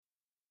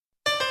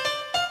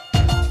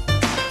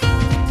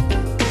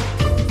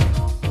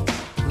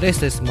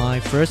This is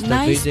my first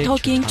Nice visit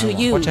talking to Taiwan.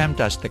 you. What time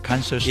does the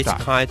concert It's start?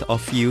 kind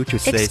of you to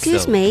say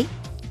Excuse so. me,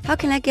 how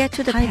can I get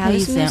to the Taipei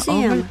Palace is an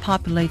Museum?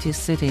 overpopulated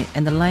city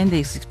and the land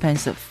is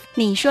expensive.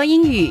 你说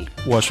英语，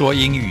我说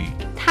英语，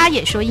他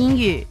也说英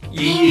语，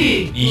英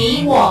语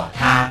你我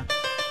他。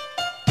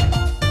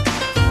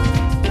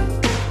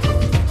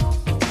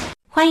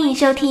欢迎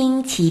收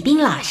听齐斌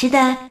老师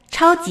的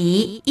超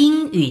级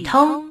英语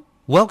通。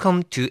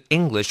 Welcome to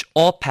English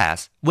All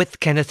Pass with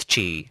Kenneth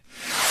Chi.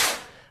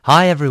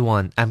 Hi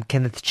everyone, I'm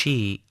Kenneth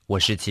Chi. 我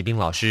是齐斌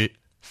老师。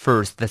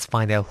First, let's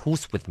find out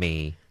who's with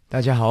me.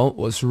 大家好，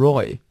我是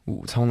Roy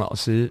武聪老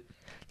师。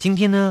今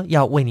天呢，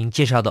要为您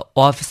介绍的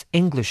Office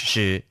English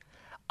是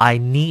I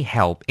need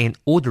help in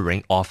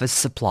ordering office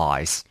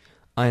supplies.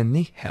 I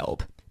need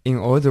help in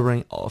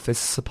ordering office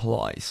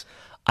supplies.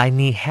 I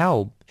need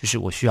help 就是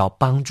我需要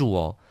帮助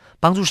哦。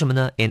帮助什么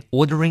呢？ In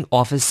ordering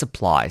office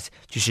supplies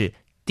就是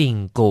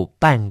订购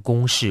办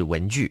公室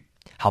文具。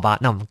好吧，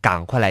那我们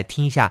赶快来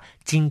听一下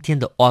今天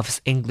的 Office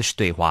English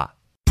对话。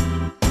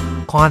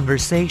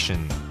Conversation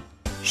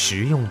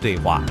实用对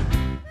话。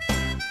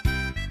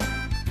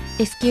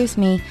 Excuse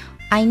me,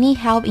 I need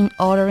help in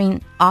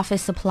ordering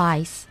office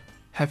supplies.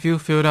 Have you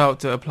filled out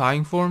the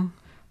applying form?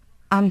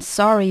 I'm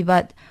sorry,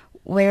 but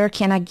where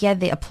can I get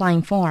the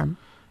applying form?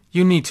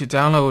 You need to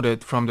download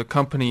it from the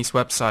company's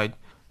website.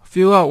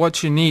 Fill out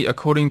what you need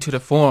according to the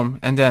form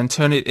and then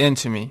turn it in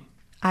to me.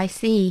 I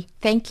see.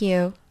 Thank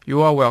you.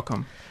 You are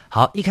welcome.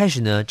 好，一开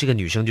始呢，这个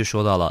女生就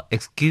说到了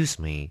Excuse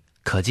me，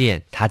 可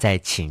见她在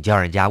请教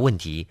人家问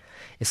题。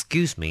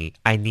Excuse me,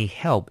 I need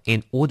help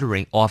in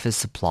ordering office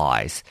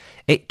supplies.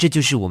 诶，这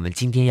就是我们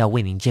今天要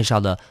为您介绍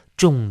的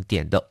重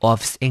点的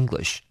Office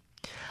English.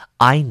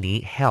 I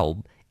need help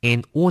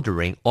in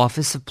ordering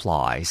office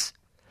supplies.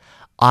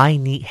 I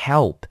need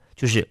help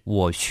就是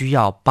我需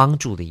要帮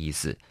助的意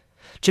思。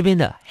这边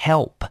的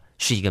help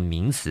是一个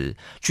名词，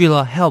注意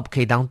了 help 可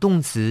以当动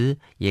词，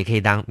也可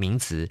以当名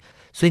词，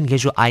所以你可以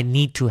说 I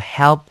need to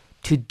help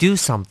to do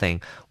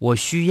something， 我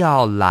需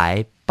要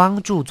来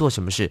帮助做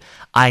什么事。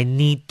 I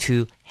need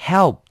to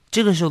help，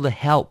 这个时候的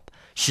help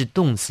是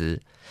动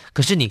词，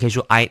可是你可以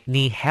说 I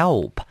need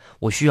help，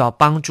 我需要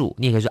帮助，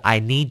你也可以说 I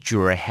need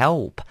your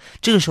help，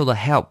 这个时候的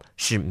help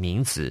是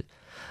名词。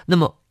那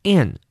么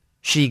in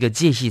是一个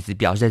介系词，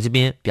表示在这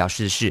边表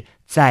示的是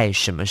在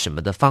什么什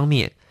么的方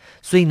面。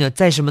所以呢，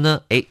在什么呢？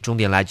诶，重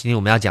点来，今天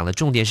我们要讲的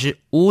重点是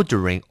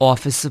ordering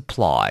office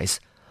supplies。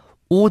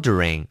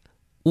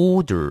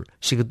 order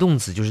是一个动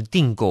词，就是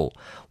订购，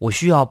我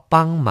需要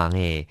帮忙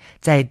诶，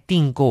在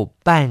订购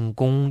办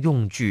公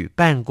用具、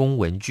办公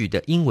文具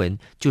的英文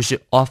就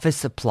是 office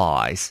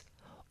supplies。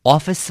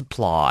 office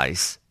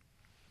supplies。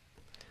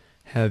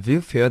 Have you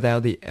filled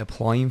out the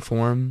applying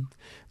form?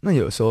 那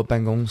有时候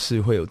办公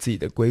室会有自己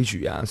的规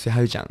矩啊，所以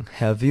他就讲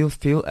Have you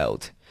filled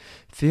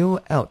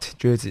out？Fill out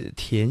就是指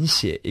填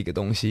写一个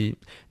东西，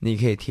你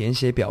可以填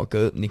写表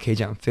格，你可以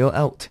讲 fill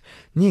out，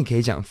 你也可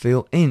以讲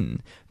fill in，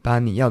 把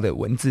你要的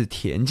文字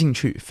填进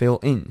去 fill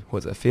in 或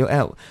者 fill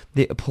out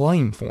the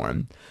applying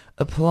form。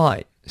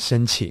 apply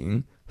申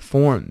请，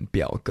 form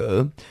表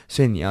格，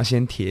所以你要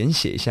先填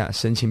写一下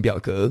申请表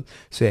格，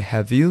所以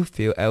Have you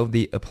filled out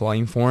the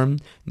applying form？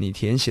 你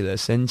填写了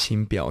申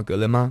请表格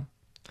了吗？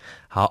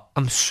好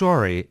I'm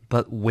sorry,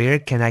 but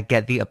where can I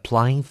get the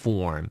applying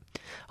form?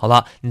 好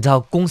了，你知道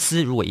公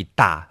司如果一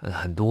大，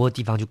很多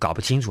地方就搞不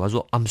清楚。他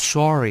说 I'm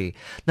sorry，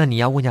 那你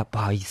要问一下不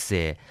好意思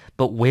耶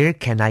but where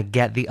can I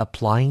get the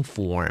applying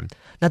form？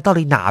 那到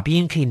底哪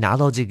边可以拿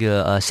到这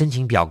个申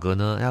请表格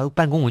呢？然后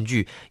办公文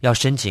具要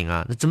申请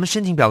啊，那怎么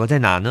申请表格在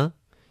哪呢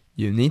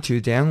You need to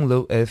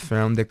download it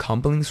from the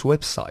company's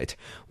website.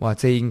 哇，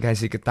这应该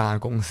是一个大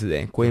公司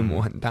诶，规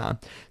模很大，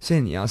所以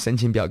你要申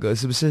请表格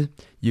是不是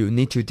 ？You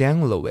need to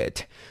download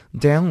it.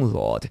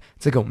 Download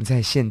这个我们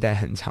在现代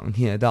很常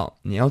听得到，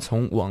你要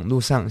从網絡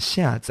上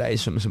下載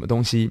什麼什麼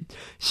東西，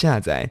下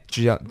載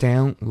就要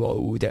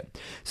download，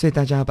 所以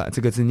大家要把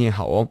這個字念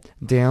好哦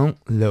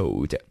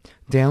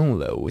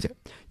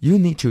 ，download。You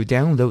need to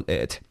download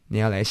it. 你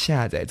要來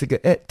下載這個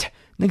it。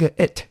那個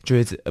it 就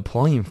是指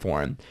applying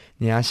form，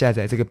 你要下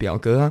載這個表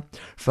格啊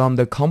from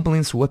the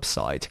company's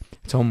website，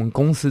 從我們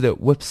公司的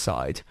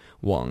website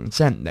網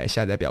站來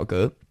下載表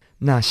格。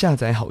那下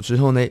載好之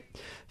後呢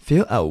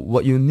fill out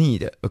what you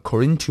need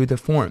according to the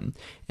form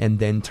and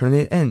then turn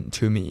it in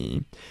to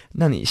me。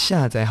 那你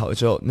下載好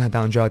之後，那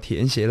當然就要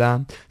填寫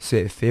啦，所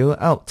以 fill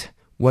out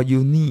what you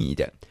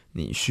need，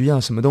 你需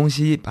要什麼東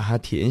西，把它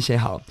填寫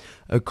好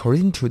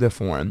according to the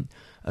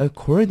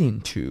form。according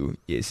to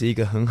也是一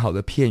個很好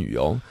的片語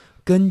哦，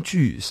根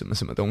據什麼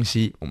什麼東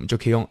西，我們就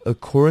可以用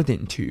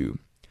according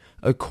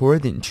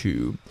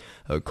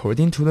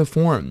to。according to the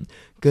form，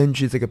 根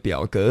據這個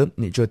表格，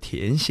你就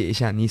填寫一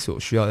下你所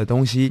需要的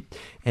東西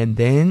and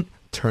then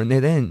turn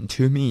it in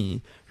to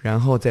me， 然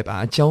後再把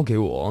它交給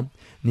我。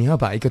你要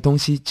把一個東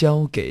西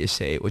交給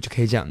誰，我就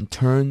可以講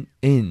turn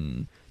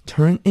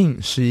in。turn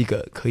in 是一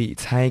個可以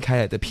拆開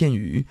來的片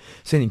語，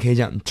所以你可以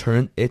講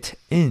turn it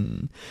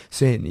in，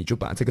 所以你就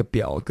把這個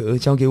表格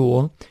交給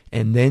我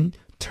and then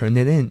turn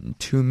it in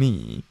to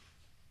me。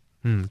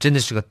真的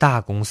是个大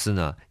公司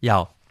呢，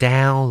要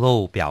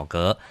download 表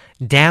格。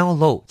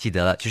download 记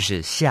得了，就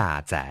是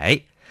下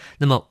载。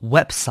那么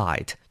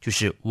website 就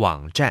是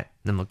网站。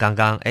那么刚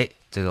刚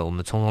这个我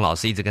们聪聪老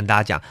师一直跟大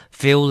家讲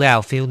fill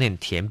out fill in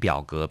填表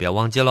格，不要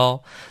忘记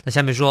咯。那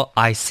下面说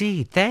I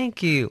see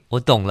thank you 我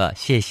懂了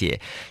谢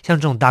谢。像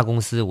这种大公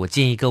司，我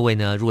建议各位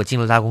呢，如果进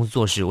了大公司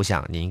做事，我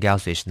想你应该要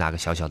随时拿个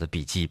小小的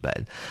笔记本，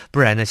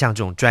不然呢像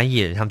这种专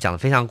业人他们讲得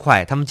非常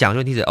快，他们讲的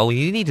问题是 you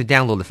need to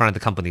download the front of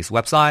the company's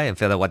website and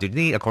fill out what you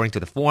need according to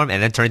the form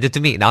and then turn it to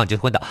me， 然后你就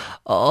昏倒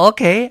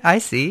OK I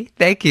see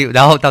thank you，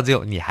 然后到最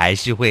后你还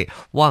是会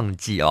忘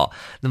记哦。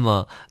那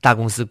么大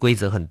公司规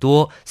则很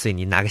多，所以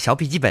你拿个小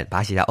笔记本把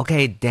它写下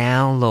OK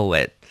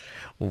download it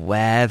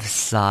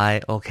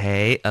website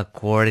OK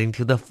according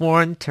to the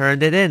form turn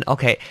it in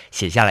OK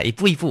写下来一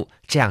步一步，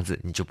这样子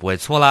你就不会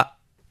错了。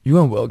 You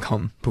are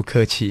welcome， 不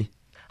客气。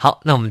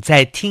好，那我们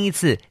再听一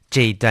次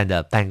这一段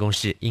的办公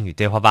室英语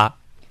对话吧。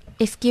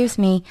 Excuse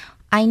me,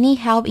 I need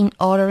help in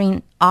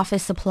ordering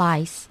office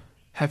supplies.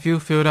 Have you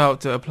filled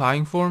out the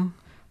applying form?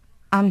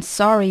 I'm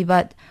sorry,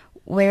 but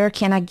where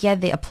can I get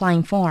the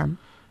applying form?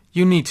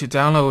 You need to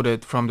download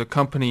it from the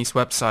company's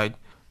website.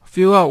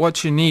 Fill out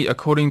what you need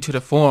according to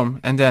the form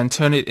and then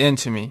turn it in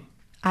to me.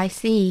 I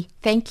see.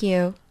 Thank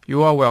you.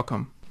 You are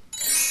welcome.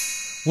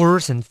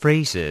 Words and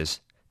phrases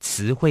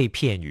词汇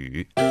片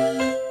语。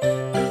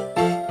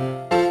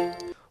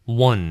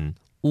 1.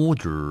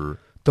 Order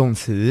动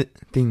词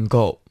订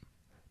购，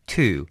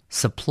 2.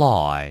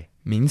 Supply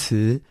名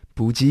词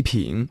补给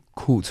品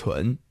库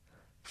存，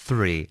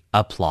 3.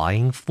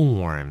 Applying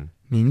form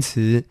名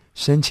词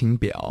申请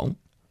表，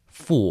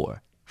 4.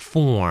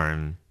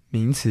 Form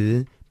名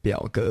词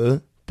表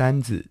格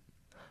单子，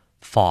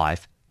 5.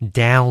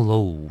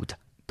 Download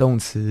动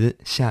词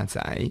下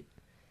载，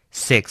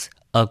 6.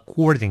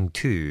 According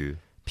to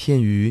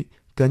片语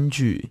根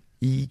据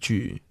依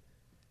据，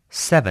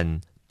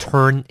 7.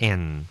 Turn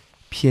in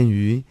片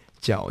语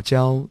缴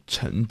交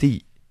呈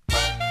递。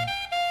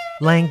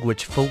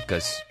 Language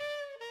focus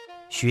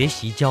学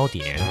习焦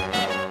点。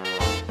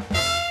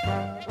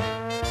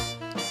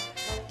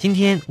今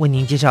天为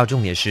您介绍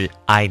重点是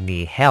I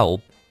need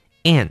help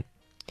in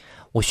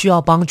我需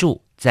要帮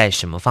助在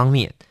什么方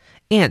面。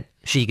 in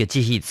是一个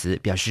介系词，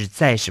表示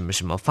在什么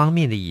什么方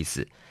面的意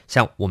思。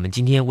像我们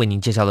今天为您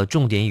介绍的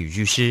重点语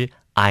句是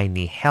I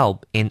need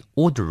help in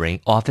ordering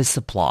office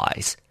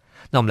supplies。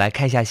 那我们来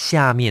看一下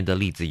下面的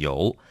例子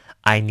有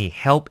I need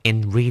help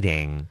in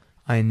reading。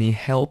 I need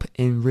help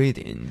in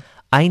reading。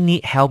 I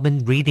need help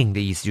in reading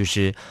的意思就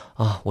是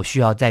我需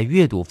要在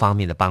阅读方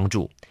面的帮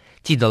助。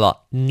记得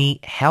了 need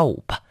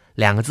help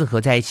两个字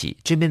合在一起，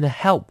这边的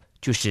help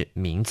就是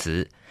名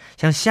词。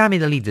像下面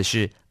的例子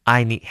是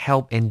I need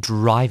help in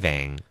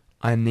driving。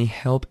 I need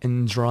help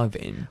in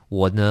driving。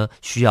 我呢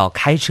需要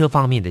开车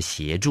方面的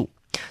协助，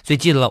所以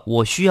记得了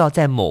我需要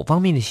在某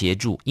方面的协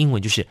助，英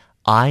文就是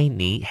I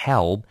need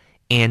help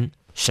in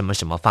什么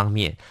什么方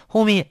面，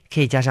后面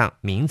可以加上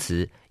名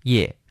词，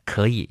也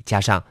可以加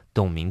上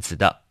动名词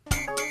的。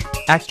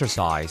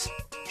 Exercise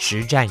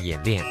实战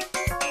演练。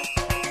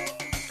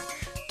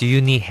 Do you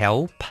need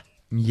help?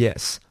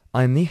 Yes,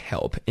 I need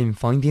help in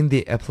finding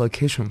the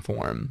application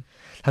form。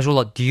 他说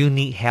了 Do you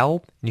need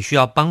help? 你需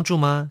要帮助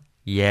吗？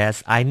 Yes,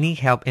 I need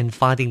help in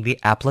finding the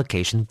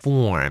application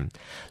form。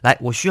 来，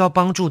我需要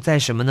帮助在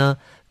什么呢？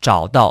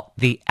找到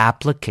the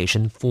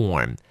application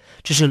form，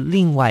 这是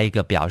另外一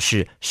个表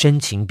示申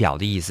请表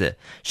的意思。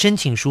申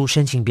请书、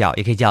申请表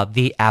也可以叫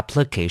the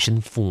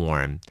application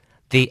form。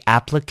 The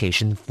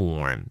application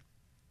form。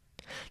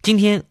 今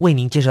天为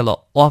您介绍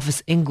了 Office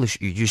English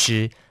语句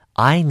是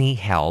I need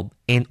help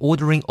in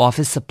ordering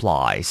office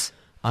supplies。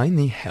 I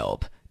need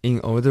help in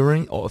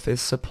ordering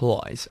office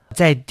supplies。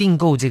 在订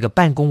购这个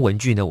办公文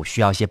具呢，我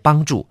需要一些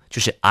帮助，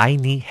就是 I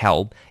need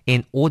help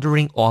in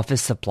ordering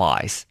office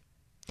supplies。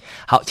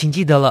 好，请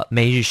记得了，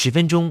每日10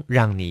分钟，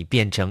让你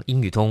变成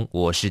英语通。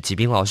我是齐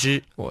斌老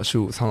师，我是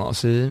武聪老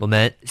师，我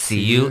们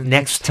see you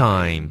next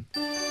time。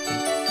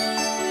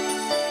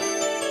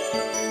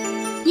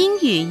英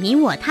语你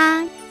我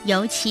他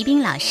由齐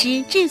斌老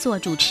师制作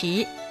主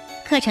持，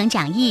课程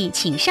讲义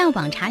请上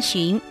网查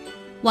询，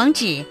网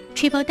址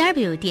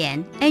www.ner.gov.tw。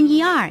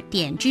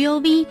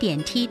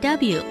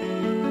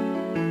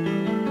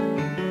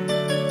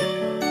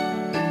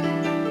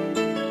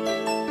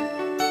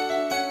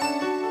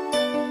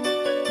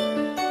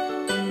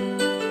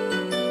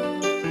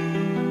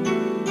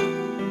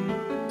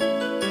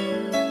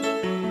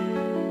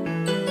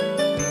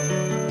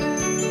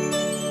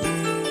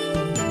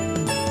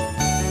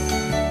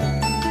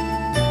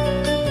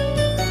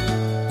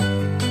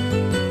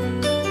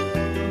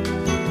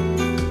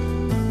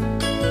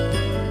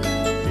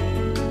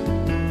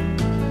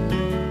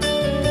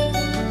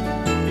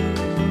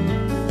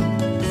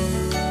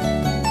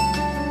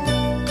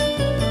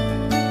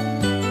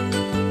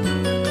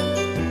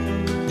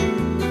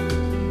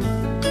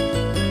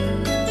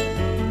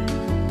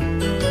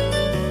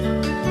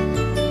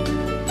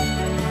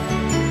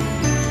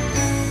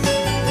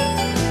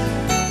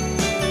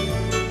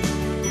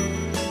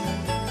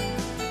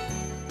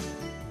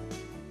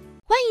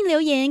留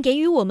言给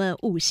予我们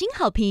5星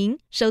好评。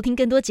收听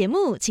更多节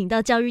目，请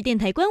到教育电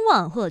台官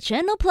网或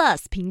Channel Plus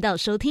频道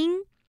收听。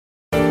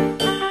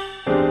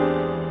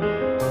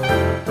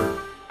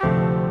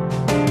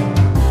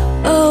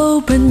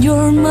Open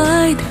your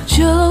mind，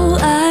 就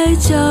爱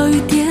教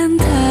育电